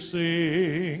to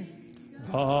sing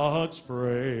God's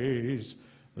praise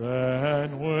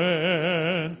than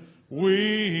when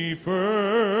we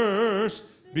first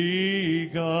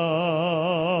begun.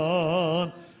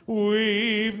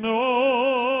 We've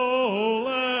no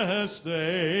less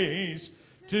days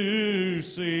to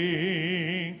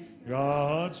sing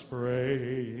God's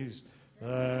praise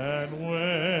than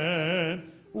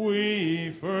when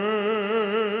we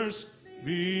first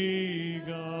begun.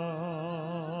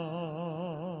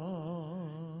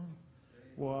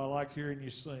 Well, I like hearing you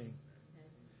sing.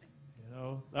 You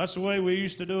know, that's the way we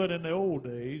used to do it in the old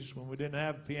days when we didn't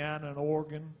have a piano and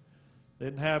organ,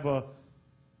 didn't have a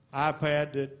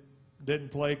iPad that didn't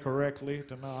play correctly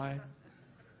tonight.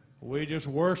 We just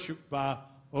worshiped by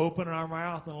opening our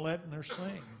mouth and letting her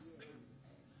sing.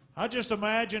 I just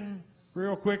imagine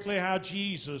real quickly how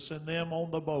Jesus and them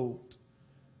on the boat,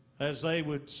 as they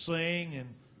would sing and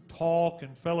talk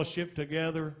and fellowship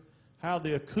together, how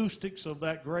the acoustics of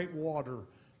that great water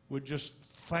would just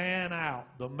fan out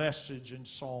the message and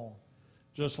song,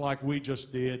 just like we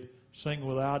just did, sing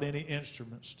without any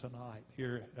instruments tonight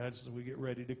here as we get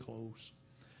ready to close.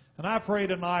 And I pray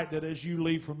tonight that as you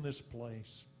leave from this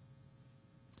place,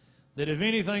 that if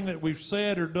anything that we've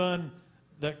said or done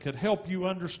that could help you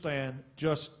understand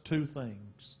just two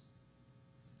things.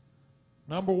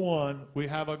 Number one, we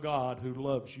have a God who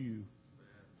loves you.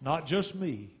 Not just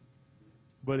me,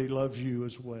 but He loves you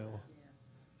as well.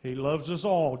 He loves us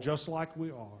all just like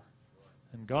we are.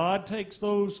 And God takes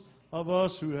those of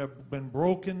us who have been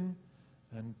broken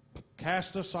and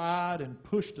cast aside and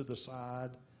pushed to the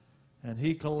side, and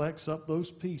He collects up those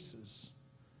pieces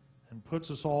and puts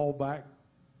us all back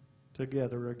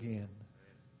together again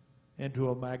into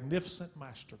a magnificent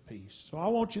masterpiece. So I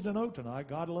want you to know tonight,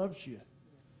 God loves you.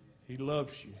 He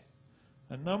loves you.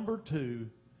 And number two,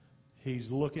 He's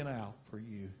looking out for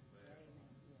you.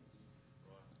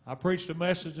 I preached a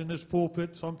message in this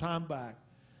pulpit some time back.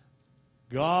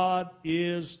 God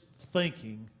is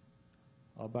thinking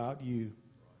about you.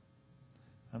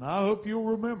 And I hope you'll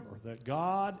remember that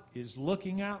God is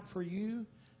looking out for you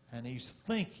and He's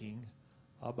thinking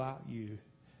about you.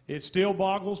 It still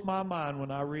boggles my mind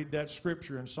when I read that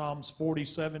scripture in Psalms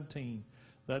 40:17,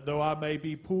 that though I may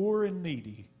be poor and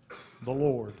needy, the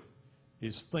Lord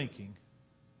is thinking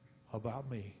about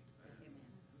me.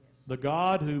 The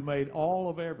God who made all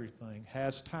of everything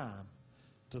has time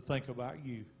to think about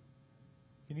you.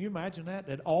 Can you imagine that?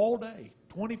 That all day,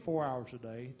 24 hours a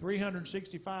day,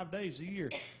 365 days a year,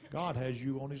 God has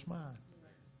you on His mind.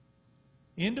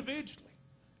 Individually.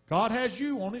 God has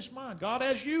you on His mind. God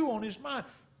has you on His mind.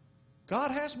 God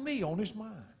has me on His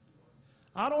mind.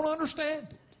 I don't understand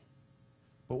it.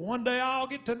 But one day I'll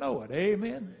get to know it.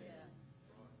 Amen.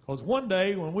 Because one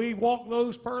day when we walk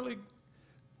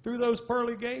through those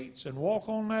pearly gates and walk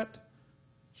on that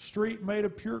street made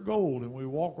of pure gold and we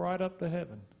walk right up to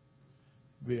heaven,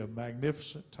 it'll be a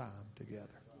magnificent time together.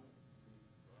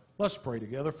 Let's pray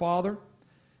together. Father,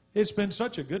 it's been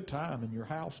such a good time in your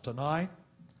house tonight.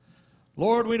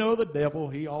 Lord, we know the devil,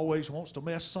 he always wants to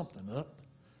mess something up.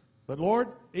 But Lord,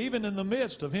 even in the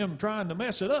midst of him trying to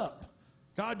mess it up,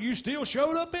 God, you still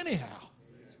showed up anyhow.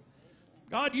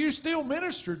 God, you still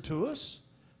ministered to us.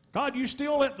 God, you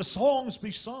still let the songs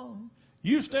be sung.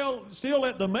 You still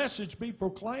let the message be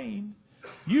proclaimed.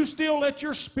 You still let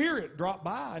your Spirit drop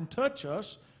by and touch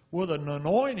us with an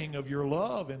anointing of your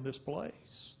love in this place.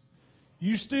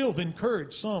 You still have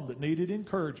encouraged some that needed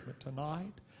encouragement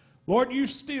tonight. Lord, you've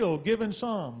still given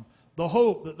some the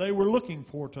hope that they were looking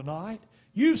for tonight.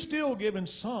 You've still given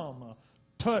some a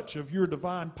touch of your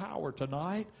divine power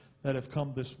tonight that have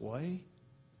come this way.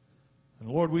 And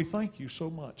Lord, we thank you so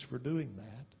much for doing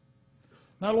that.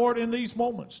 Now, Lord, in these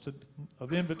moments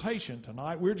of invitation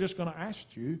tonight, we're just going to ask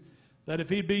you that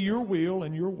if it be your will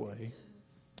and your way,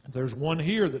 if there's one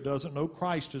here that doesn't know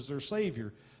Christ as their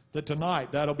Savior, that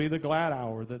tonight that'll be the glad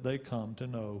hour that they come to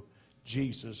know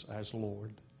Jesus as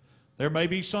Lord. There may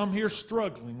be some here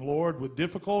struggling, Lord, with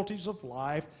difficulties of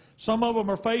life. Some of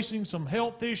them are facing some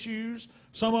health issues.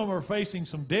 Some of them are facing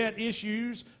some debt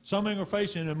issues. Some of them are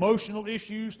facing emotional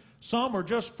issues. Some are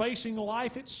just facing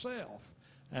life itself.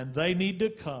 And they need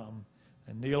to come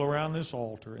and kneel around this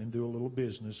altar and do a little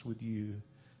business with you.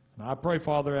 And I pray,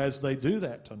 Father, as they do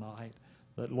that tonight,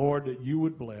 that, Lord, that you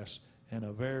would bless in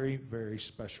a very, very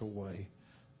special way.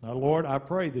 Now, Lord, I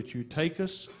pray that you take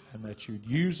us and that you'd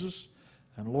use us.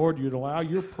 And, Lord, you'd allow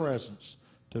your presence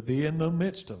to be in the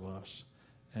midst of us.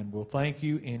 And we'll thank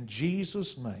you in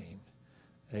Jesus' name.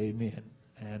 Amen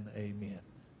and amen.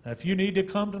 Now, if you need to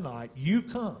come tonight, you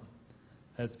come.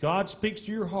 As God speaks to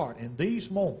your heart in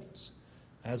these moments,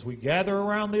 as we gather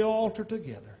around the altar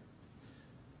together,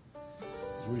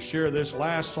 as we share this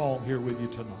last song here with you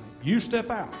tonight, you step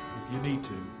out if you need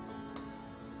to.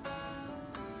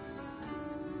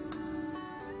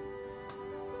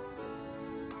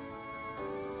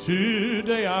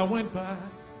 Today I went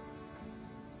back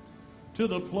to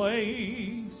the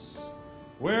place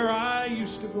where I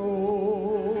used to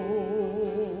go.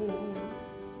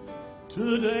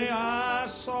 Today I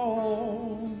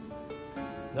saw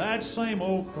that same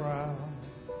old crowd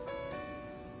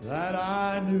that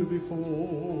I knew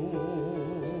before.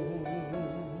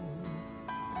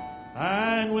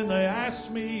 And when they asked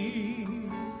me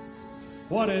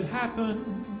what had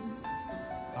happened,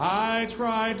 I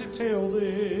tried to tell them,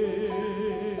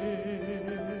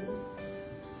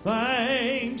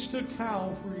 thanks to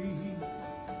Calvary,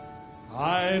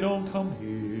 I don't come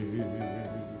here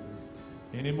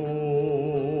anymore.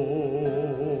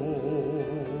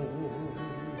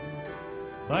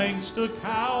 Thanks to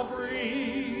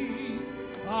Calvary,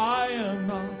 I am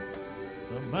not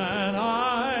the man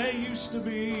I used to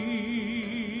be.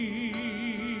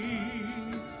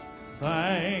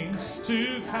 Thanks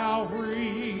to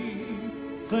Calvary,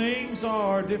 things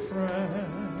are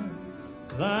different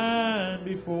than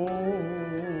before.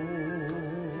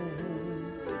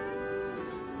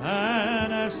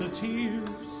 And as the tears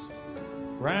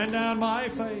ran down my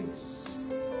face,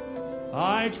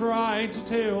 I tried to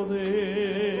tell them,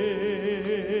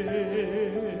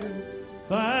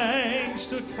 thanks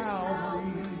to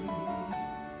Calvary,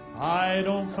 I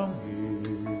don't come here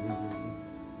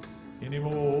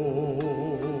anymore.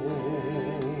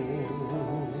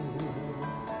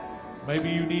 Maybe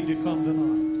you need to come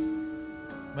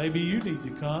tonight. Maybe you need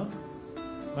to come.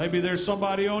 Maybe there's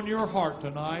somebody on your heart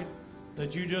tonight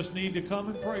that you just need to come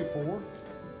and pray for.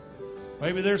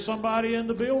 Maybe there's somebody in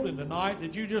the building tonight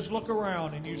that you just look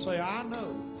around and you say, I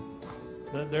know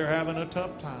that they're having a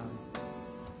tough time.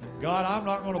 And God, I'm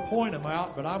not going to point them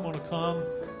out, but I'm going to come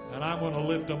and I'm going to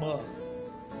lift them up.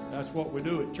 That's what we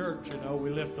do at church, you know, we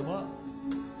lift them up.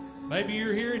 Maybe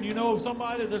you're here and you know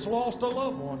somebody that's lost a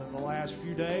loved one in the last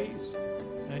few days,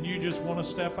 and you just want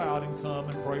to step out and come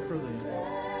and pray for them.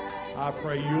 I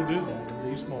pray you'll do that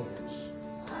in these moments.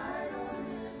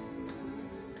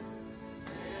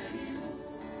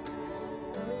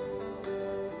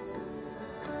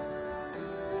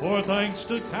 For thanks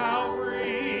to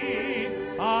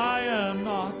Calvary, I am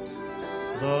not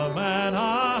the man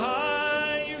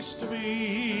I used to be.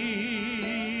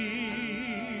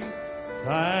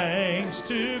 Thanks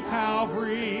to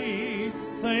Calvary,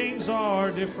 things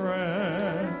are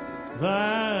different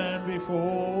than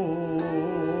before.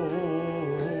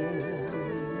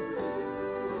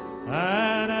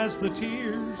 And as the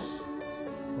tears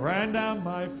ran down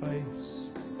my face,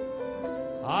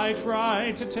 I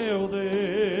tried to tell them,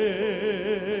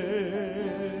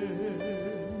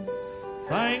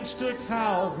 thanks to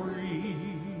Calvary,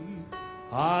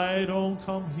 I don't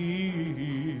come here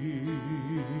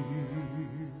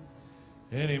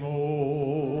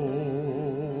anymore.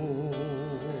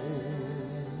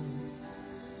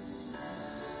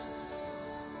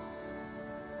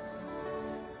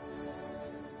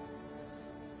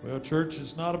 Well, church,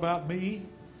 it's not about me,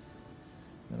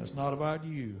 and it's not about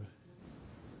you.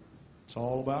 It's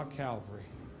all about Calvary.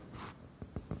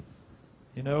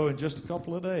 You know, in just a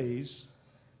couple of days,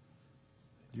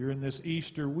 during this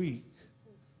Easter week,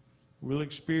 we'll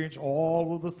experience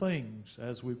all of the things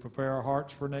as we prepare our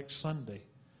hearts for next Sunday,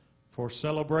 for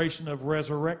celebration of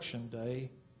Resurrection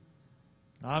Day.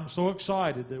 I'm so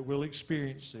excited that we'll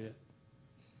experience it.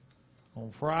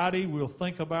 On Friday, we'll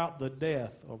think about the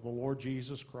death of the Lord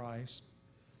Jesus Christ.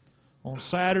 On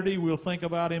Saturday, we'll think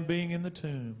about Him being in the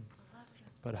tomb.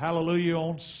 But hallelujah,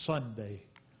 on Sunday,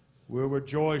 we'll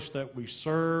rejoice that we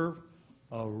serve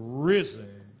a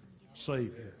risen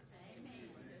Savior.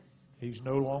 He's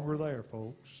no longer there,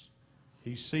 folks.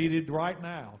 He's seated right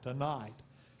now, tonight,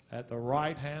 at the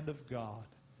right hand of God,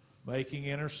 making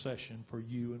intercession for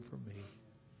you and for me.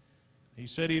 He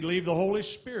said He'd leave the Holy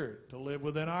Spirit to live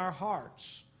within our hearts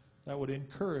that would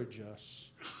encourage us.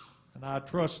 And I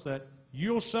trust that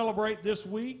you'll celebrate this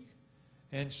week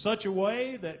in such a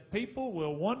way that people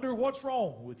will wonder what's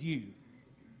wrong with you.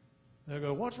 They'll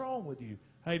go, what's wrong with you?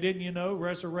 Hey, didn't you know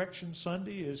Resurrection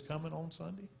Sunday is coming on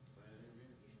Sunday?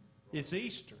 It's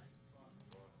Easter.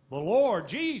 The Lord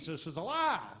Jesus is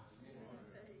alive.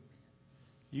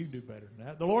 You can do better than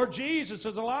that. The Lord Jesus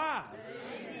is alive.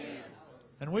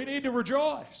 And we need to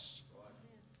rejoice.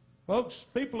 Folks,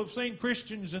 people have seen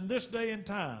Christians in this day and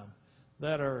time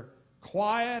that are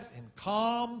quiet and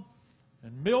calm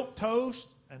and milquetoast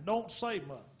and don't say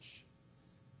much.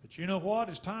 But you know what?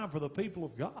 It's time for the people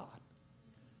of God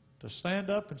to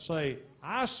stand up and say,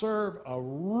 I serve a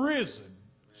risen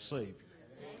Savior.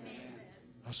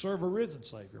 I serve a risen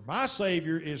Savior. My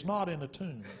Savior is not in a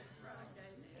tomb.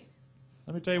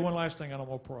 Let me tell you one last thing and I'm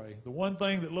going to pray. The one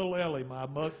thing that little Ellie, my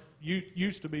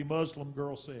used to be Muslim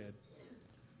girl, said.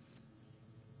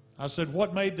 I said,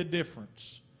 what made the difference?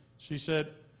 She said,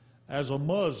 as a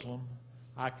Muslim,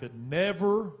 I could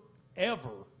never,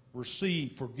 ever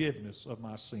receive forgiveness of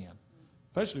my sin.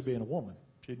 Especially being a woman.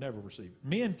 She'd never receive it.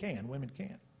 Men can, women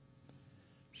can't.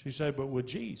 She said, but with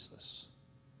Jesus,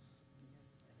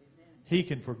 He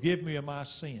can forgive me of my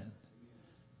sin,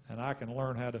 and I can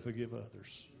learn how to forgive others.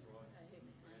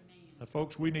 Now,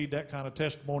 folks, we need that kind of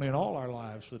testimony in all our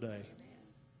lives today.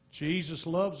 Jesus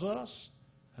loves us,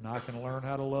 and I can learn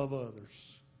how to love others.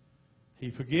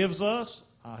 He forgives us,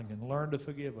 I can learn to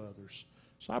forgive others.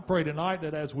 So I pray tonight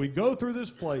that as we go through this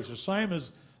place, the same as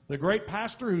the great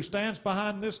pastor who stands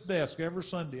behind this desk every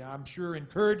Sunday, I'm sure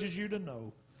encourages you to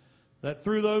know that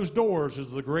through those doors is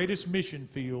the greatest mission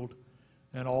field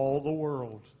in all the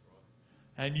world.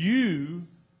 And you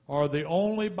are the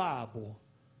only Bible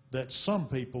that some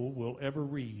people will ever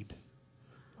read.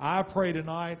 I pray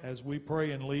tonight as we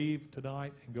pray and leave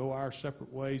tonight and go our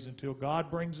separate ways until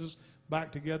God brings us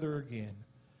back together again.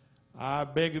 I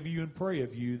beg of you and pray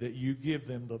of you that you give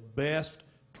them the best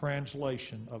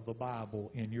translation of the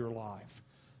Bible in your life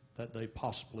that they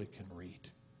possibly can read.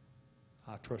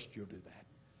 I trust you'll do that.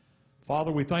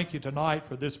 Father, we thank you tonight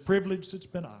for this privilege that's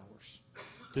been ours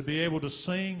to be able to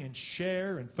sing and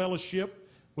share and fellowship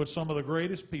with some of the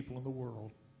greatest people in the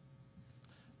world.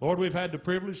 Lord, we've had the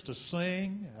privilege to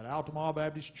sing at Altamar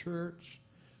Baptist Church.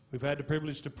 We've had the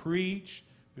privilege to preach.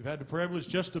 We've had the privilege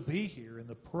just to be here in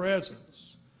the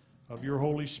presence of your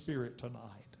Holy Spirit tonight.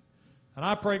 And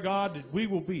I pray, God, that we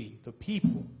will be the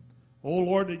people, oh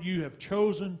Lord, that you have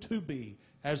chosen to be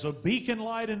as a beacon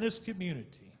light in this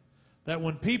community. That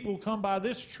when people come by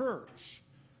this church,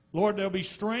 Lord, they'll be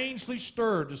strangely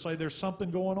stirred to say there's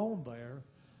something going on there.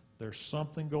 There's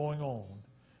something going on.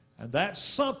 And that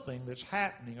something that's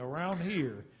happening around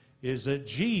here is that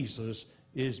Jesus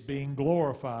is being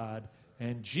glorified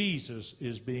and Jesus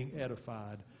is being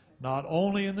edified, not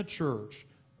only in the church,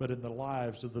 but in the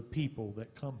lives of the people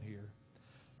that come here.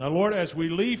 Now, Lord, as we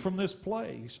leave from this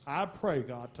place, I pray,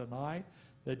 God, tonight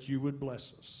that you would bless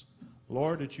us.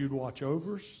 Lord, that you'd watch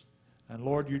over us. And,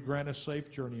 Lord, you'd grant us safe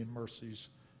journey and mercies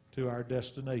to our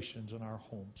destinations and our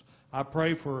homes. I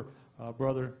pray for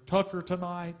Brother Tucker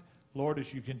tonight. Lord, as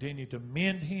you continue to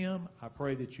mend him, I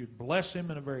pray that you'd bless him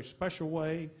in a very special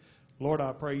way. Lord,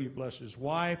 I pray you bless his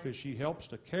wife as she helps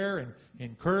to care and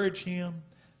encourage him.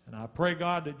 And I pray,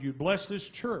 God, that you bless this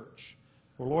church.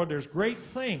 For, Lord, there's great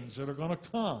things that are going to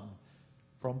come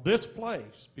from this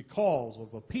place because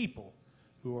of a people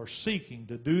who are seeking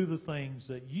to do the things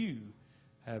that you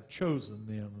have chosen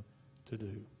them to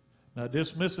do. Now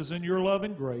dismiss us in your love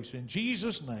and grace. In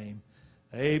Jesus' name,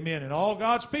 amen. And all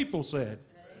God's people said,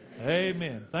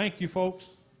 amen. Thank you, folks.